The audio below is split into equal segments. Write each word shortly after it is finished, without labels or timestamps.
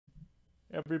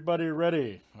Everybody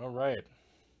ready? All right.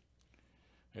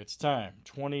 It's time.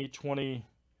 2020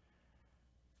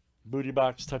 Booty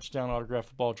Box Touchdown Autograph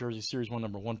Football Jersey Series 1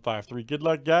 number 153. Good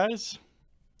luck, guys.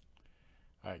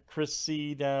 All right, Chris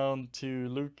C down to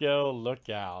Luke L. Look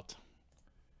out.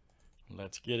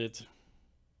 Let's get it.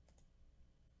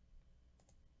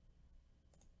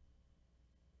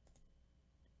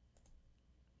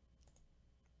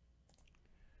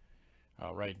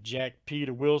 All right, Jack P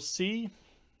to Will C.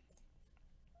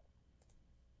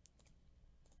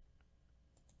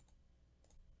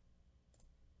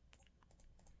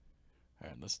 All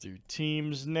right, let's do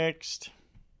teams next.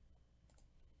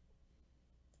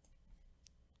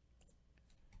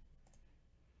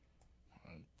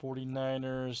 All right,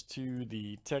 49ers to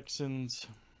the Texans.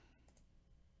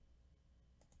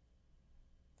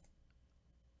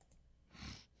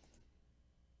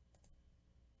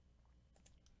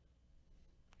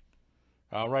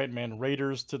 All right, man.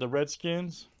 Raiders to the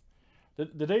Redskins.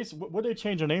 Did they? What did they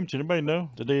change their name to? Anybody know?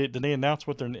 Did they announce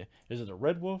what their name is? It the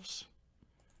Red Wolves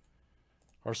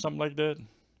or something like that?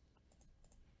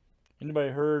 Anybody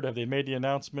heard? Have they made the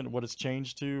announcement what it's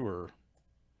changed to? Or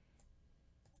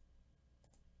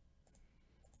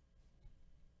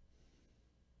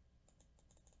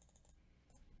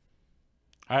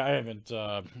I haven't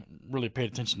really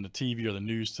paid attention to TV or the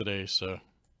news today. So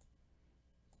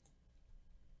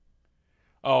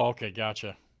oh, okay,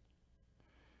 gotcha.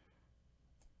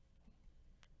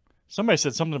 Somebody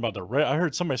said something about the red. I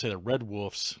heard somebody say the Red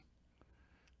Wolves.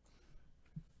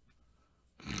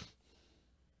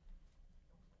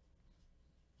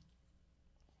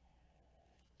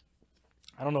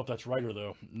 I don't know if that's right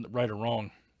or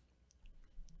wrong.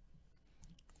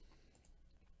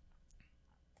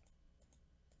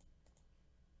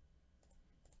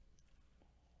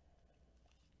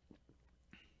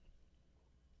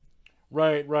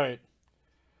 Right, right.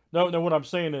 No, no. What I'm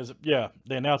saying is, yeah,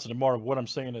 they announced it tomorrow. What I'm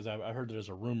saying is, I heard there's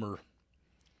a rumor.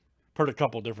 Heard a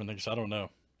couple different things. I don't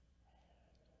know.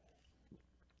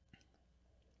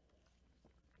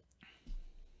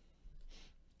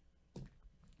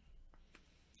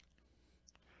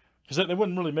 Because they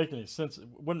wouldn't really make any sense. It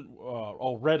wouldn't.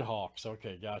 Oh, Red Hawks.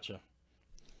 Okay, gotcha.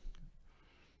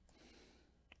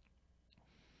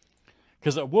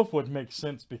 Because a wolf would make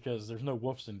sense because there's no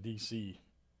wolves in D.C.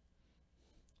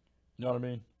 You know what I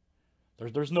mean?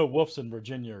 There's no wolves in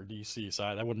Virginia or D.C. So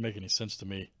that wouldn't make any sense to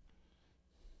me.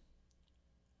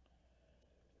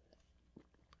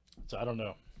 So I don't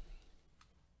know.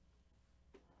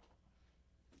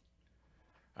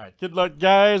 All right, good luck,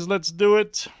 guys. Let's do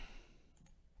it.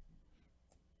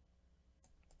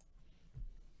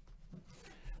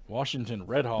 Washington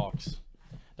Redhawks.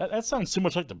 That sounds too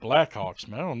much like the Blackhawks,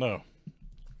 man. I don't know.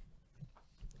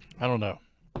 I don't know.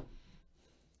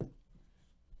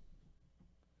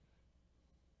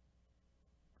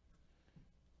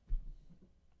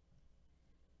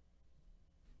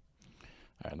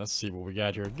 All right, let's see what we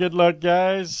got here. Good luck,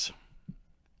 guys.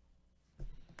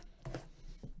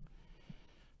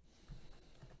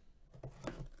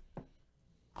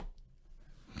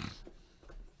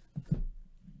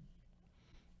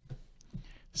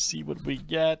 See what we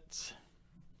get.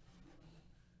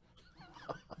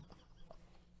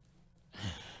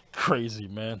 Crazy,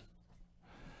 man.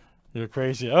 You're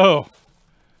crazy. Oh,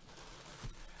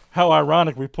 how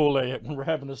ironic we pull when we're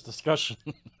having this discussion.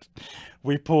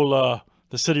 We pull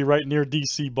the city right near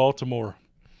D.C., Baltimore.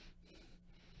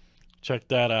 Check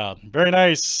that out. Very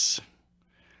nice.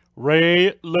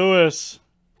 Ray Lewis.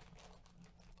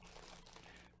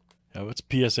 Oh, it's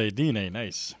PSA DNA.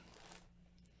 Nice.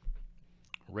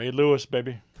 Ray Lewis,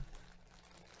 baby.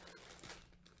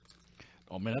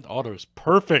 Oh, man, that auto is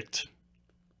perfect.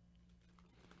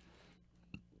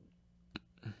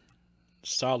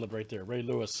 Solid right there. Ray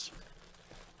Lewis.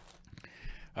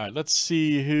 All right, let's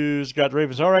see who's got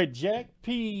Ravens. All right, Jack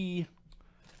P.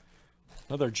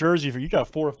 Another jersey for you. Got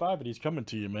 4 or 5 of these coming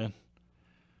to you, man.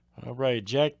 All right,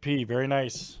 Jack P. Very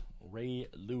nice. Ray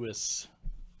Lewis.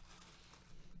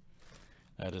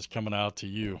 That is coming out to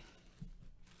you.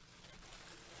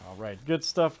 All right, good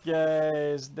stuff,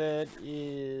 guys. That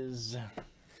is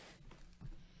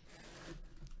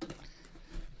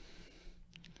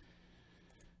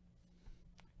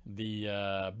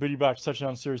the Booty Box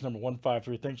Touchdown Series number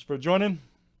 153. Thanks for joining.